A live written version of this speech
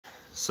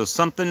So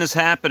something is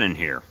happening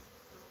here,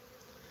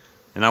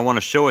 and I want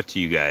to show it to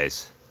you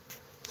guys.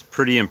 It's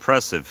pretty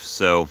impressive.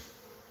 So,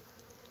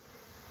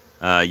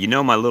 you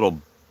know my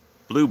little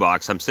blue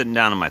box. I'm sitting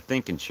down in my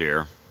thinking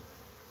chair,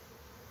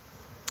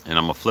 and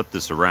I'm gonna flip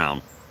this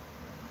around.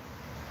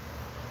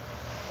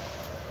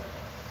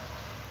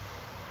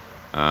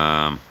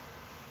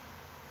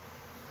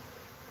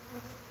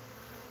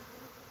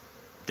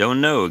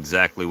 Don't know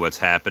exactly what's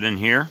happening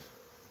here.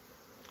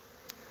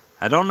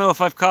 I don't know if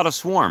I've caught a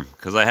swarm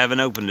because I haven't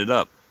opened it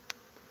up.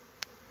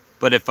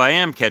 But if I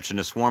am catching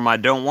a swarm, I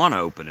don't want to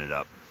open it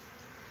up.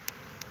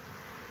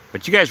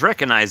 But you guys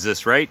recognize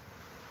this, right?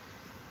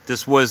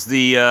 This was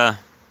the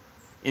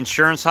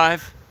insurance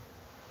hive.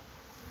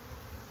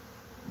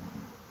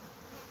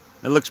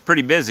 It looks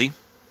pretty busy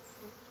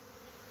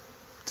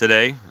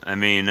today. I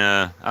mean,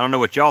 I don't know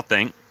what y'all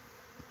think,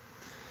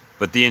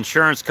 but the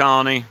insurance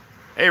colony,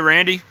 hey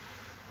Randy,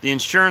 the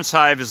insurance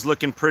hive is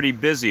looking pretty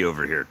busy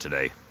over here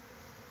today.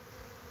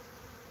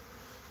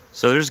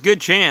 So there's a good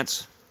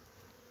chance,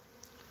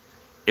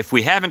 if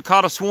we haven't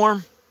caught a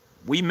swarm,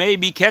 we may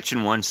be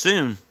catching one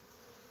soon.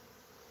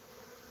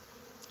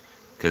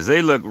 Because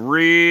they look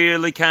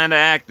really kind of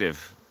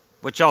active.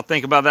 What y'all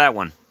think about that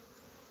one?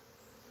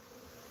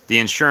 The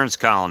insurance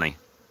colony.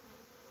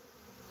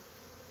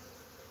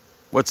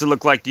 What's it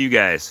look like to you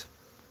guys?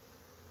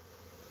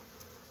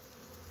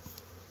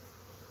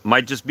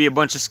 Might just be a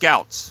bunch of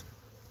scouts.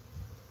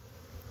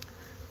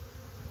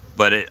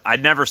 But I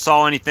never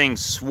saw anything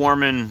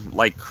swarming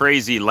like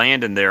crazy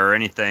landing there or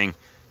anything,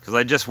 because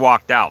I just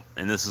walked out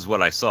and this is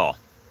what I saw.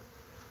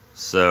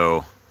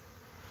 So,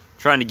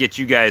 trying to get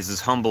you guys'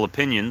 humble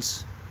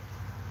opinions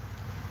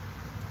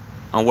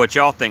on what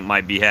y'all think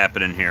might be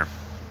happening here.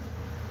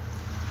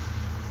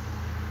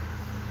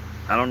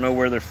 I don't know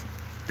where they're.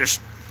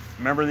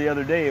 Remember the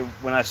other day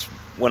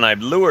when I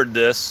lured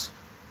this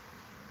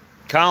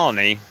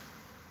colony.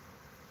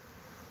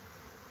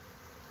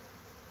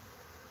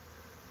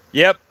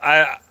 Yep,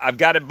 I've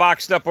got it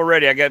boxed up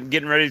already.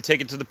 Getting ready to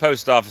take it to the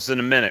post office in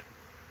a minute.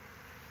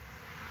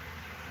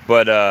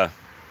 But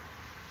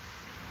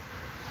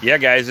yeah,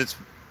 guys,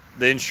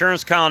 the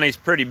insurance colony is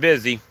pretty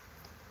busy.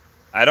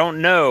 I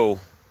don't know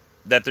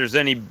that there's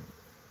any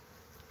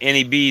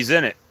bees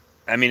in it.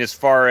 I mean, as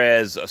far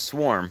as a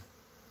swarm.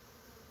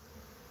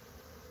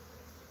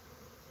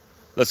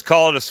 Let's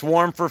call it a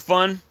swarm for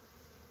fun.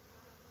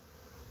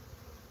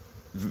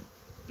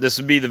 This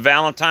would be the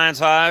Valentine's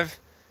hive,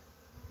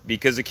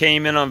 because it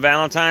came in on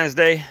Valentine's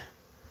Day,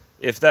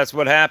 if that's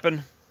what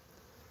happened.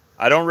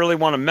 I don't really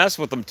want to mess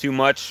with them too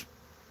much.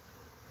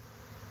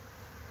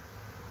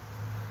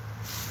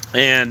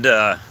 And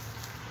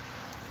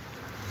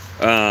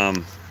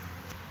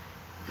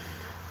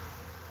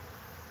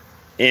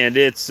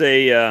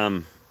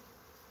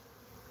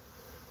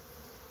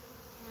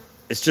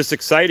it's just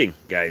exciting,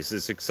 guys.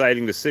 It's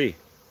exciting to see.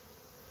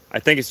 I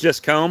think it's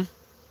just comb.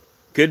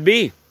 Could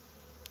be.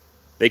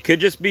 They could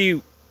just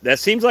be. That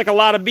seems like a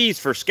lot of bees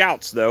for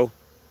scouts, though.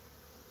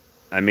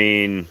 I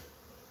mean,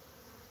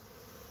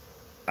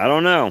 I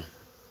don't know.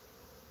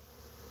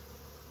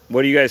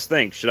 What do you guys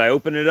think? Should I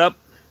open it up?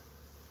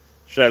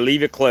 Should I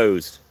leave it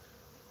closed?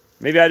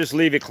 Maybe I just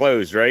leave it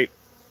closed, right?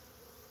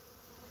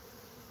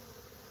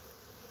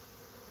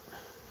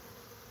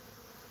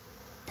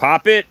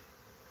 Pop it.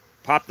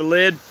 Pop the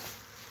lid.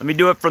 Let me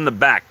do it from the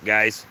back,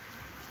 guys.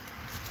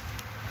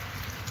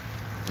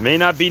 It may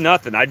not be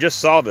nothing. I just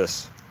saw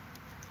this.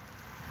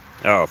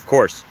 Oh, of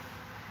course.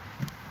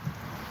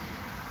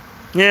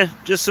 Yeah,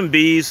 just some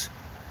bees.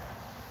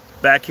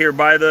 Back here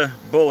by the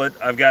bullet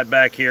I've got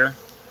back here.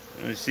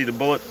 You see the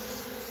bullet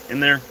in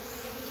there?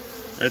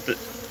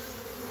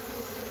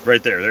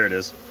 Right there. There it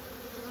is.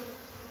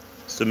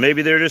 So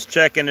maybe they're just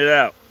checking it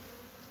out.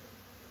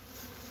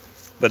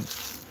 But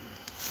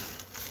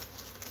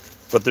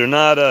they're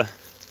not,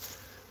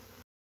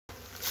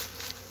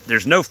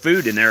 there's no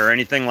food in there or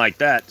anything like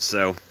that,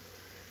 so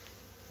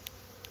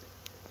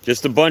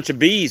just a bunch of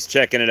bees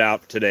checking it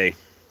out today.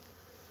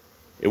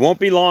 It won't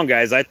be long,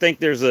 guys. I think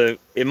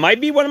it might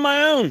be one of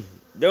my own.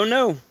 Don't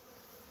know.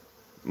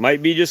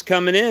 Might be just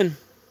coming in.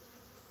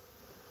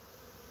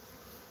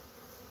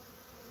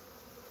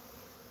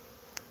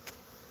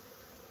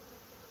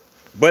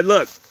 But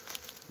look,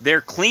 they're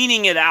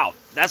cleaning it out.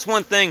 That's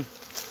one thing,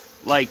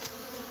 like,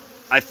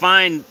 I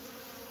find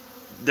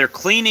they're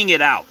cleaning it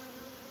out.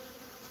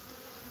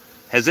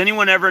 Has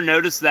anyone ever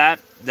noticed that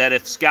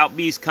if scout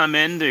bees come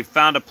in, they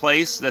found a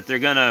place that they're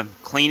gonna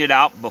clean it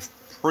out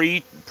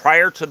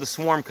prior to the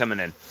swarm coming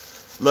in?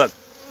 Look,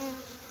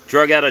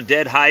 drug out a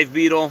dead hive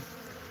beetle.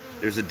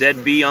 There's a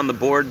dead bee on the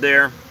board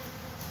there.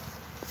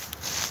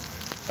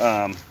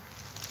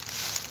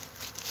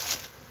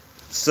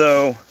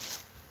 So,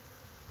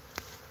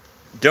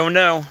 don't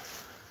know.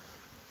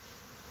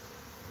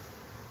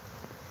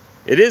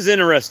 It is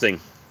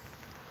interesting.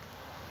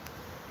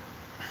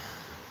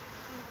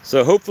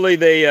 So hopefully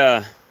they,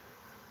 I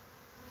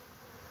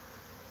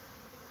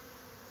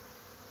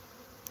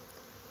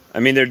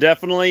mean, they're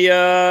definitely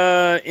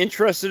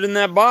interested in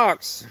that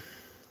box.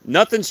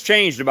 Nothing's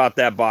changed about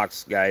that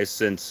box, guys,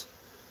 since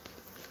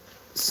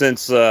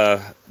since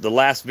the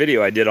last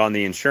video I did on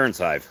the insurance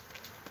hive.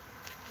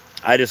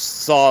 I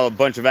just saw a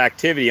bunch of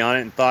activity on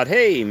it and thought,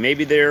 hey,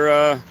 maybe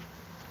they're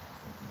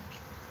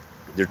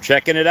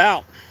checking it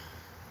out.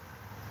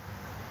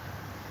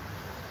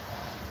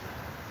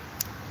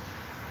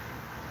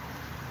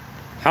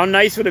 How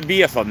nice would it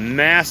be if a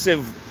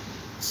massive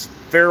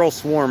feral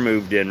swarm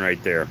moved in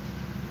right there?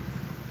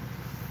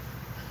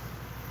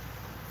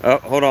 Oh,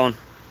 hold on.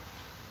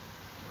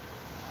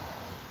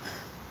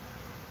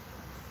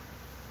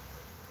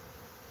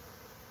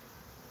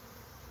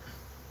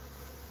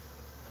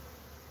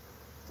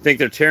 Think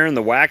they're tearing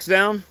the wax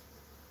down?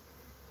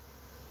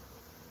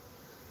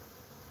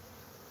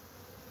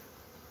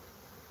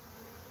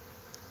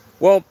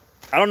 Well,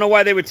 I don't know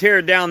why they would tear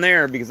it down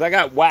there, because I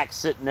got wax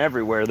sitting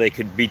everywhere they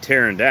could be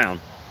tearing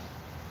down.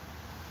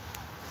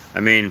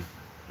 I mean,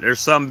 there's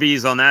some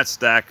bees on that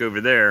stack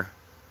over there.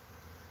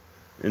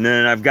 And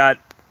then I've got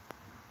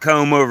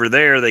comb over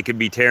there they could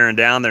be tearing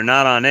down. They're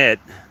not on it.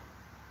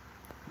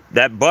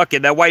 That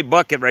bucket, that white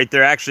bucket right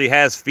there actually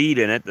has feed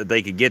in it that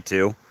they could get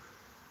to.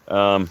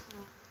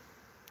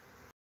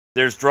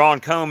 There's drawn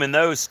comb in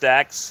those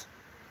stacks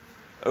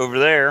over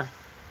there.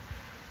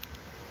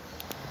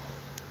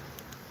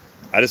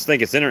 I just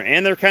think it's interesting,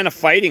 and they're kind of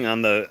fighting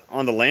on the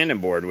landing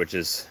board, which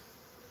is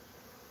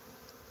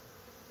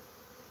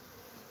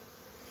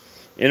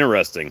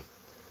interesting.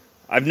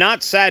 I've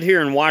not sat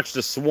here and watched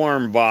a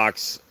swarm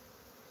box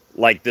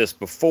like this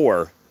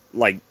before,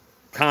 like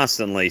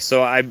constantly.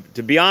 So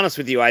to be honest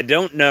with you, I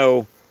don't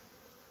know.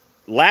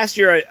 Last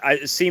year,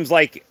 it seems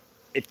like,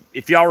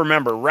 if y'all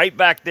remember, right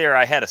back there,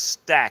 I had a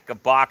stack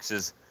of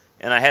boxes,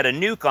 and I had a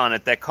nuke on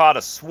it that caught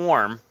a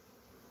swarm.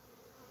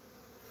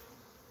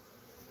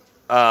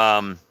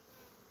 And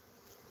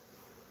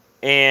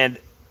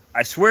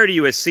I swear to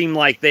you, it seemed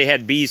like they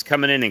had bees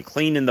coming in and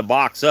cleaning the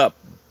box up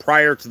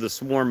prior to the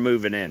swarm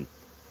moving in.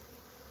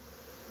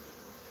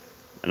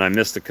 And I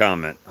missed the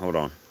comment. Hold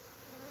on.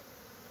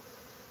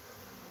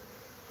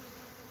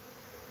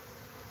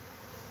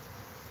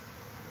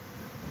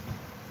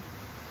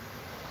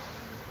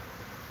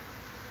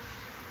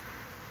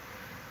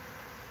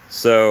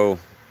 So,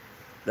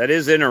 that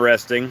is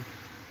interesting.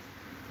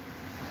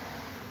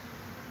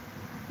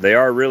 They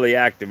are really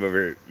active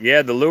over here.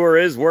 Yeah, the lure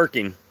is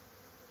working.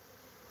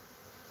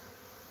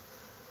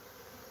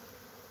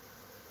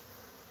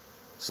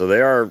 So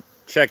they are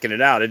checking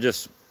it out.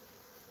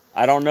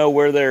 I don't know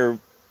where they're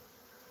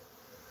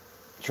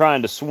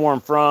trying to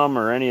swarm from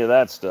or any of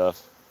that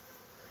stuff.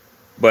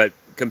 But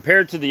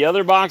compared to the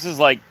other boxes,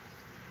 like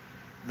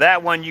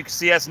that one, you can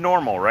see that's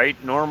normal,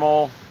 right?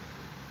 Normal.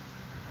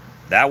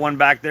 That one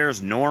back there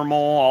is normal.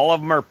 All of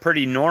them are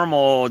pretty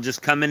normal,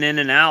 just coming in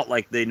and out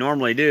like they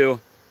normally do.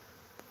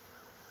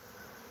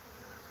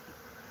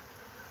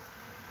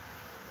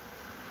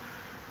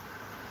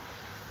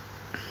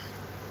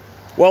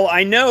 Well,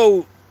 I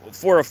know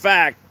for a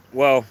fact,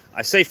 well,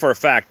 I say for a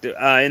fact,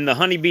 in the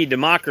honeybee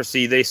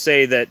democracy, they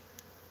say that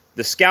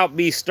the scout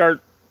bees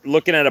start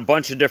looking at a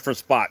bunch of different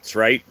spots,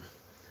 right?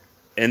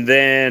 And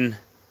then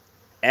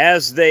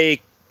as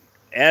they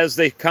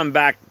come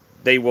back,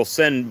 they will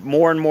send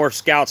more and more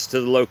scouts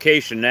to the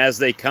location. As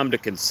they come to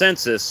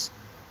consensus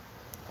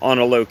on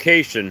a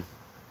location,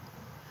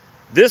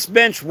 this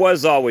bench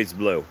was always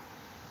blue.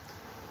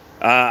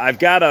 I've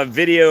got a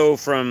video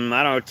from,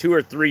 I don't know, 2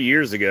 or 3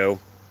 years ago.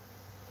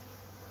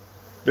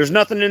 There's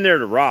nothing in there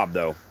to rob,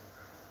 though.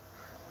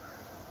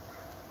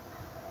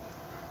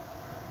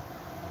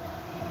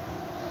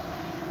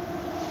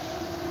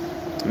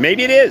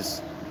 Maybe it is.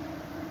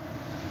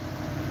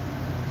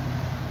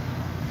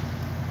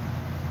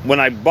 When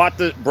I brought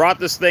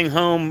this thing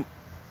home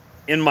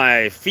in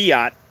my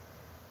Fiat,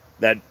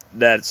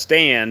 that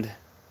stand,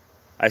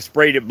 I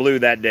sprayed it blue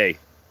that day.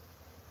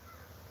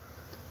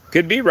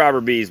 Could be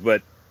robber bees,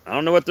 but I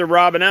don't know what they're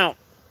robbing out.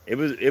 It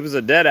was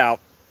a dead out.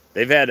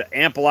 They've had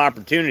ample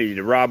opportunity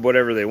to rob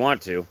whatever they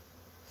want to.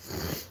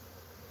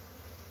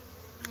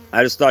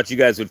 I just thought you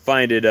guys would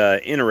find it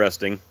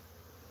interesting.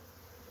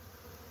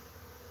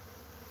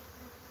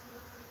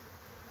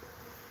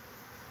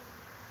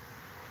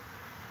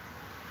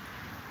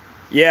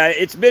 Yeah,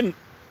 it's been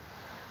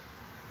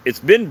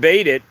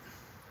baited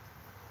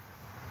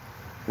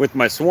with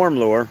my swarm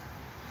lure.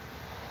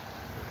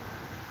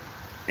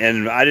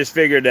 And I just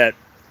figured that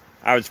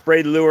I would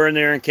spray the lure in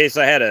there in case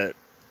I had a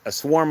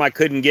swarm I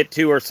couldn't get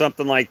to or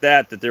something like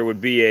that, that there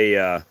would be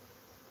a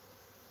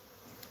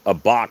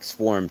box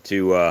for them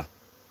to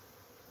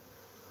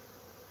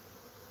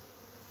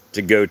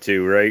go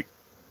to, right?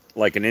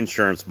 Like an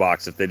insurance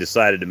box if they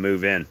decided to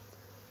move in.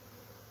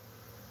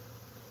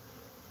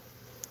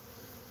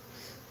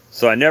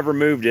 So I never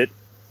moved it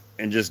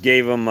and just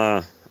gave them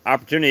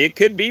opportunity. It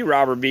could be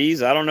robber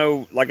bees. I don't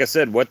know, like I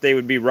said, what they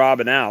would be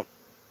robbing out.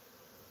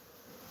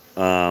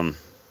 I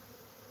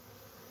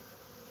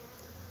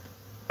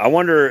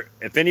wonder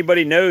if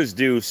anybody knows,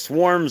 do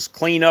swarms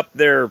clean up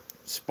their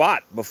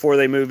spot before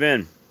they move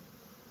in?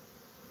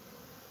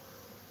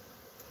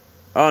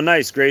 Oh,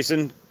 nice,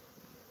 Grayson.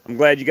 I'm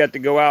glad you got to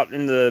go out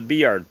in the bee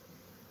yard.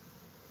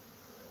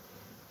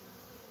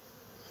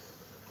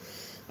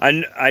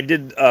 I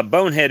did a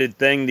boneheaded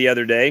thing the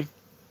other day.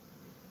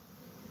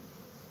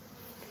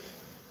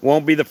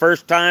 Won't be the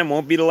first time,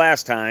 won't be the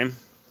last time,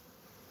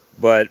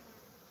 but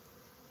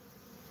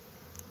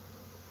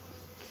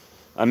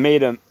I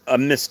made a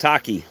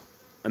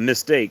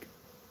mistake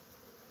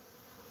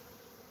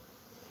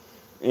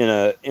in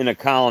a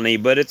colony,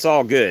 but it's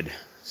all good.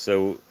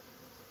 So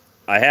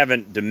I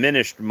haven't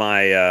diminished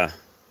my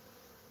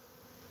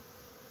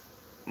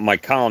my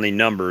colony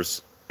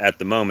numbers at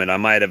the moment. I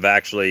might have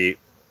actually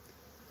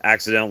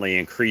accidentally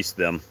increased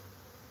them.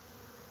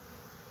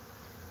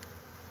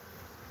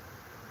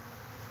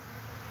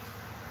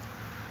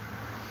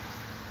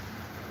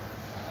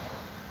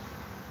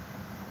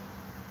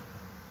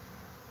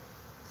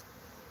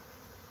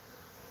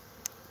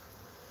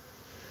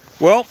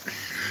 Well,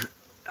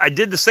 I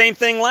did the same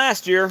thing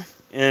last year,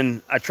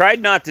 and I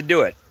tried not to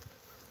do it.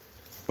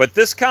 But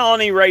this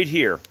colony right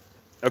here,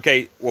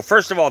 okay, well,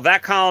 first of all,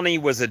 that colony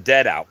was a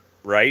dead out,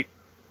 right?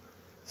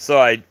 So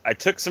I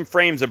took some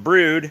frames of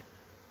brood.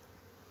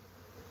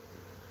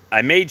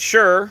 I made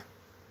sure,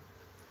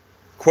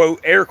 quote,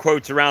 air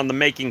quotes around the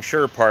making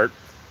sure part,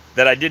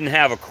 that I didn't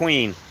have a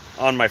queen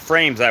on my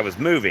frames I was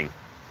moving.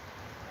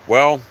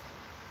 Well,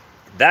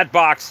 that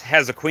box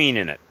has a queen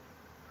in it.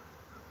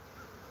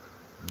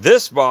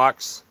 This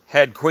box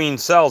had queen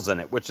cells in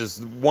it, which is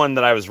the one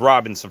that I was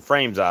robbing some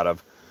frames out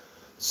of.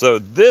 So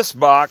this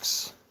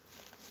box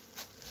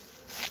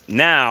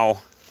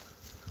now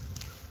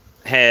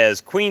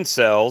has queen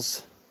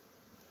cells.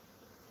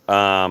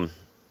 So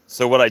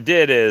what I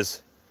did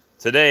is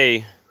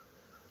today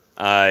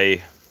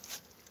I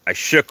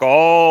shook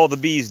all the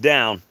bees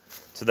down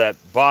to that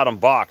bottom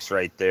box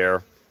right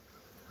there.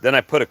 Then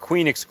I put a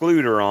queen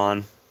excluder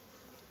on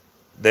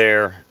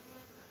there.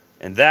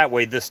 And that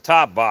way this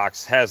top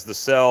box has the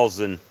cells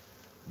and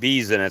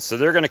bees in it. So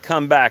they're going to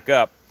come back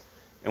up.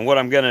 And what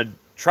I'm going to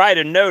try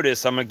to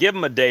notice, I'm going to give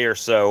them a day or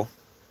so.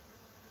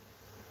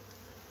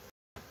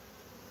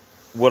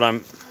 What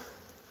I'm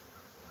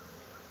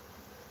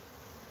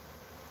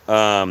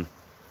going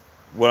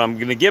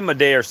to give them a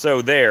day or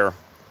so there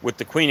with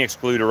the queen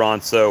excluder on,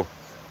 so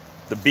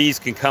the bees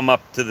can come up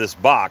to this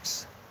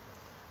box,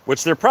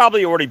 which there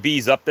probably already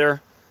bees up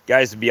there,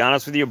 guys, to be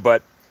honest with you.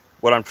 But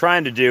what I'm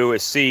trying to do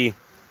is see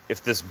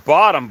if this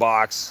bottom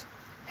box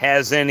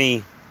has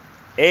any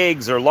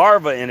eggs or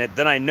larvae in it.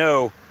 Then I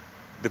know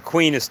the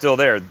queen is still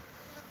there,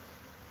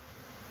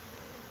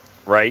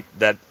 right?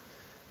 That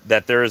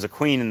there is a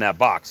queen in that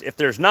box. If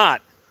there's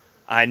not,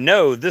 I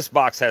know this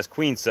box has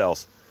queen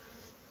cells.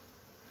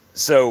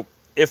 So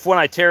if when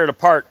I tear it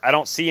apart, I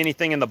don't see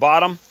anything in the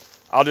bottom,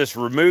 I'll just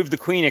remove the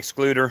queen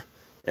excluder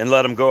and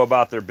let them go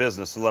about their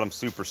business and let them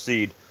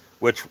supersede,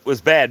 which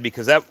was bad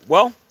because that,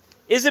 well,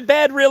 is it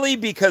bad really?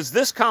 Because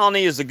this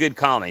colony is a good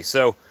colony.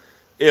 So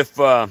if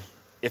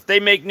they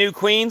make new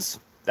queens,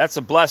 that's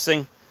a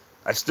blessing.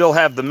 I still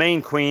have the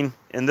main queen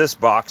in this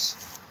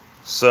box.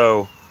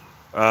 So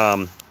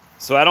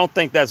so I don't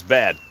think that's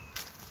bad.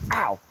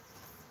 Ow.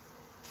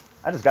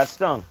 I just got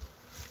stung.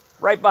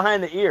 Right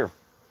behind the ear.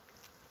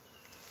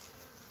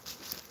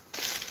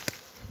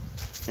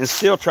 And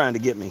still trying to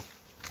get me.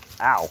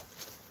 Ow.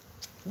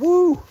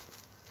 Woo.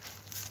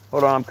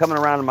 Hold on, I'm coming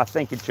around in my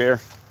thinking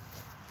chair.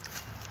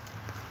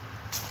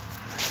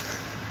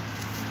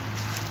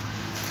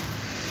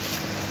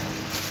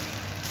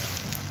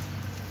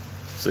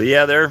 So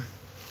yeah,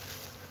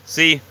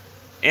 see,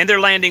 and they're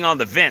landing on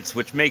the vents,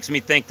 which makes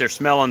me think they're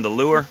smelling the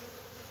lure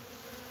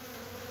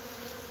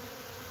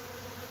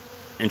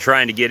and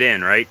trying to get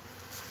in, right?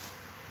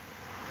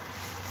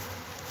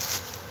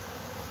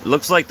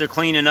 Looks like they're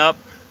cleaning up.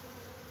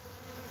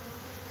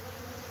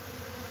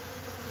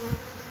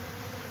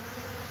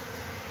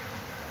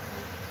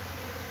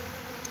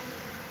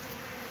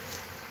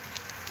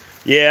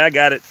 Yeah, I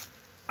got it.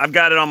 I've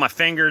got it on my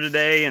finger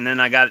today, and then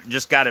I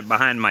just got it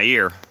behind my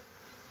ear,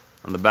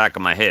 on the back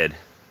of my head.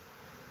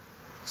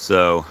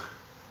 So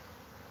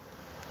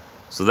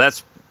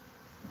that's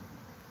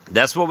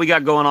what we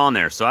got going on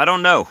there. So I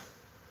don't know.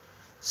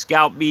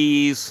 Scout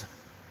bees.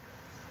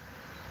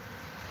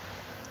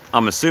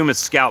 I'm assuming it's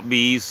scout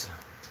bees,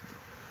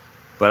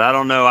 but I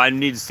don't know. I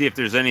need to see if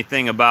there's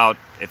anything about,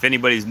 if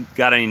anybody's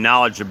got any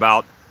knowledge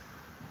about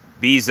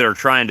bees that are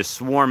trying to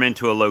swarm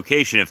into a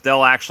location, if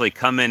they'll actually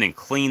come in and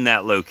clean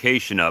that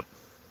location up.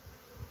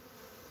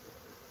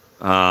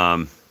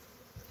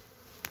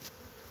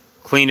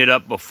 Clean it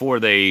up before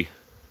they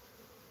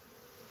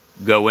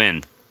go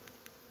in.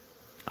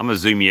 I'm gonna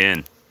zoom you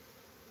in.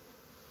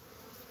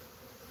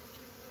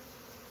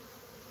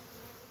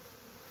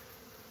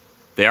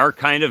 They are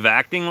kind of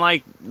acting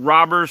like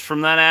robbers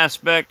from that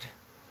aspect,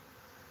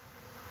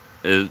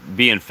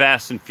 being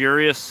fast and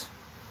furious,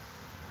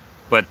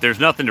 but there's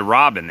nothing to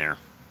rob in there.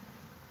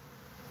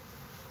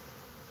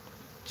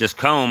 Just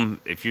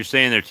comb. If you're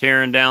saying they're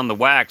tearing down the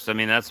wax, I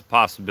mean, that's a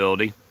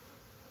possibility.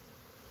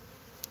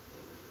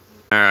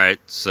 All right,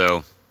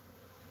 so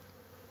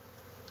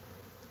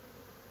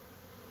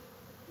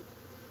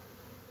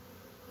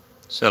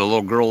just had a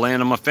little girl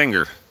land on my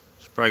finger.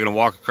 She's probably gonna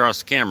walk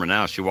across the camera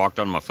now. She walked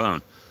on my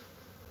phone.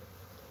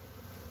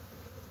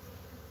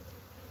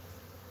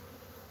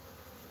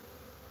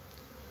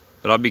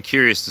 but I'll be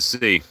curious to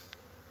see.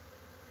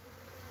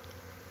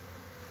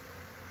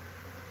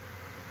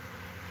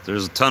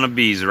 There's a ton of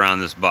bees around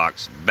this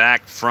box.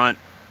 Back, front,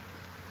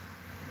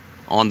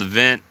 on the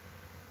vent.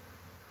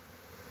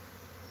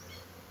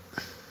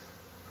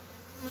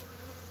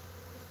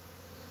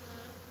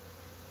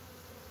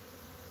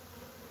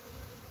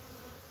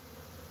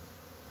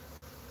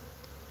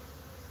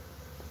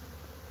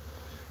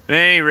 At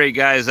any rate,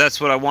 guys,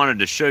 that's what I wanted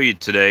to show you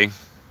today.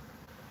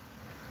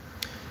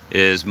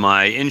 Is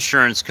my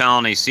insurance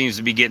colony seems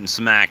to be getting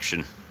some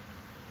action.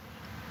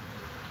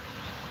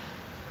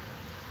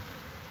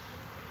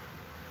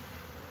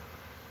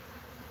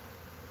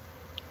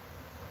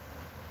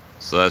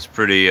 So that's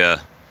pretty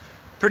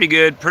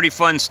good, pretty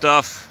fun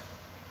stuff.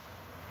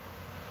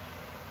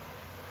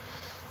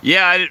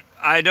 Yeah,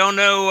 I don't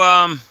know,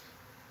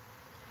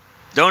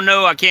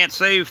 I can't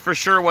say for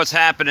sure what's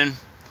happening.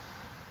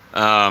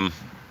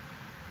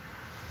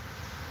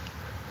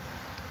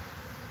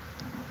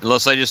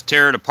 Unless I just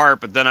tear it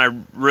apart, but then I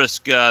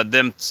risk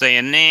them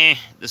saying, nah,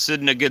 this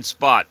isn't a good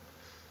spot.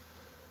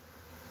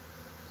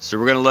 So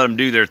we're going to let them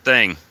do their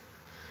thing.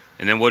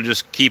 And then we'll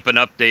just keep an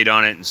update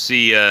on it and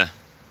see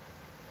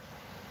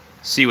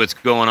what's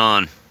going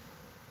on.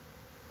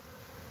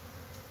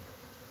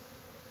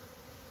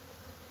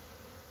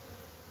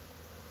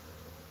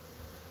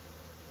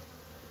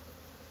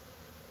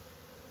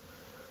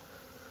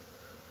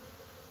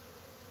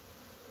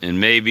 And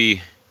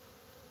maybe,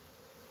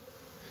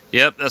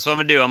 yep, that's what I'm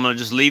going to do. I'm going to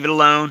just leave it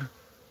alone.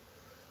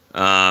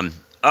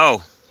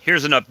 Oh,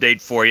 here's an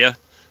update for you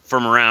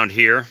from around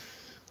here.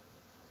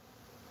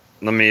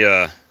 Let me,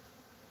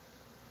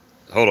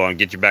 hold on,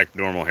 get you back to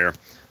normal here.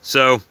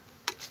 So,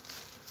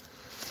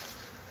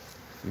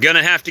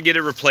 gonna have to get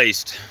it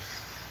replaced.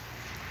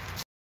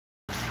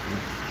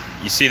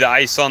 You see the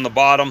ice on the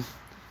bottom?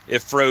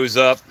 It froze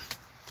up.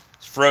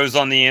 It's froze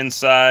on the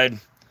inside.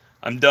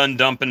 I'm done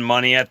dumping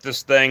money at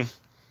this thing.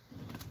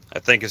 I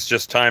think it's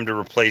just time to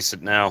replace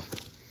it now.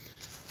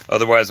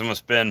 Otherwise, I'm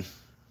gonna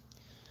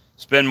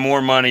spend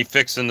more money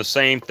fixing the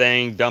same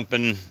thing,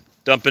 dumping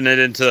it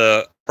into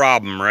a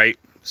problem, right?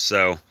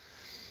 So,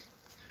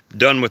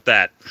 done with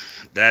that.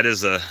 That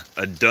is a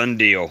done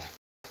deal.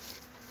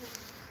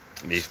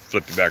 Let me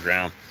flip you back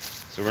around.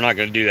 So we're not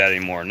going to do that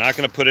anymore. Not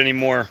going to put any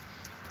more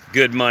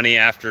good money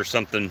after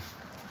something.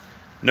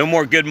 No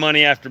more good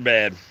money after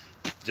bad.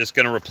 Just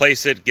going to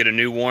replace it, get a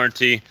new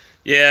warranty.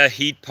 Yeah,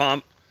 heat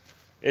pump.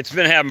 It's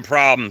been having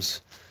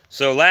problems.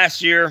 So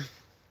last year,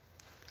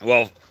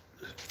 well,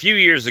 a few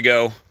years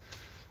ago,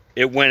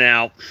 it went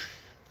out.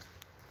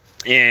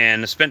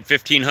 And I spent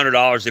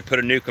 $1,500. They put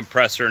a new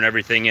compressor and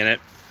everything in it.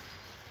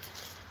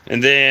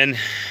 And then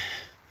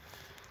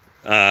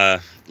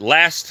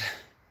last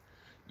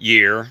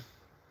year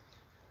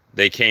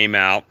they came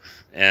out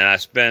and I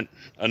spent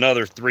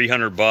another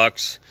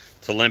 $300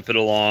 to limp it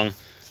along.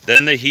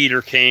 Then the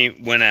heater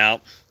went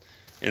out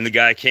and the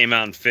guy came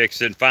out and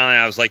fixed it. And finally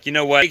I was like, you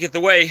know what, take it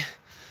away.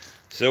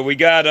 So we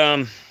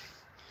got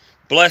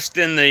blessed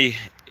in the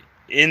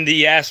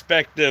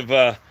aspect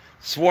of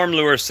swarm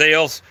lure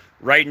sales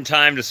right in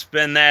time to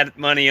spend that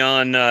money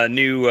on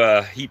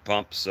new heat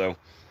pumps. So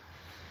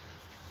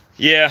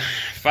yeah,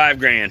 $5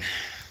 grand.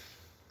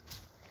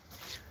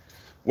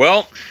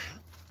 Well,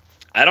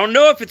 I don't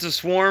know if it's a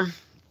swarm,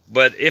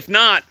 but if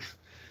not,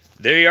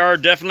 they are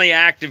definitely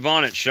active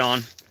on it,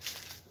 Sean.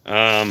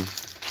 And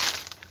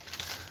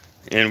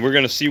we're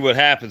going to see what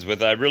happens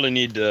with it. I really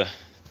need to,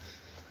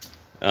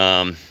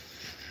 let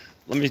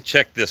me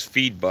check this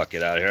feed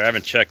bucket out here. I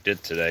haven't checked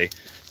it today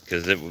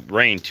because it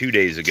rained 2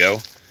 days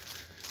ago.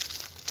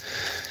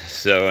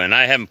 So, and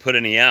I haven't put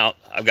any out.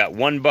 I've got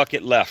one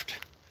bucket left.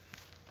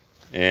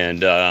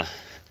 And then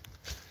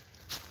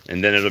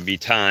it'll be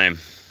time.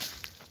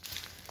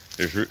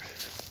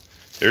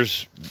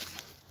 There's a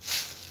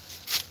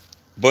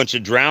bunch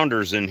of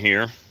drowners in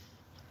here.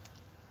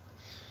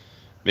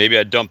 Maybe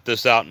I dump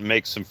this out and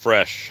make some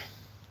fresh.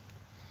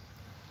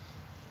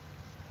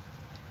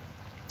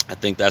 I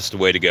think that's the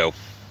way to go.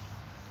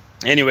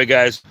 Anyway,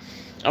 guys,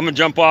 I'm gonna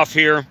jump off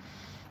here,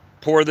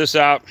 pour this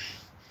out,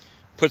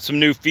 put some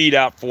new feed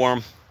out for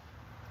them,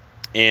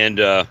 and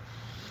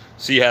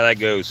see how that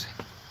goes.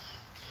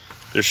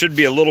 There should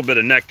be a little bit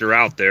of nectar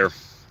out there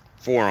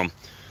for them,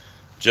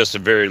 just a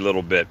very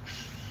little bit.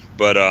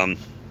 But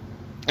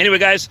anyway,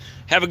 guys,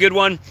 have a good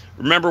one.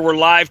 Remember, we're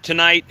live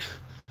tonight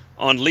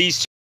on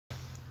Lee's,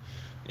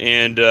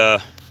 and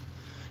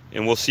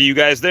we'll see you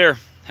guys there.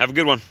 Have a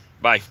good one.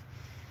 Bye.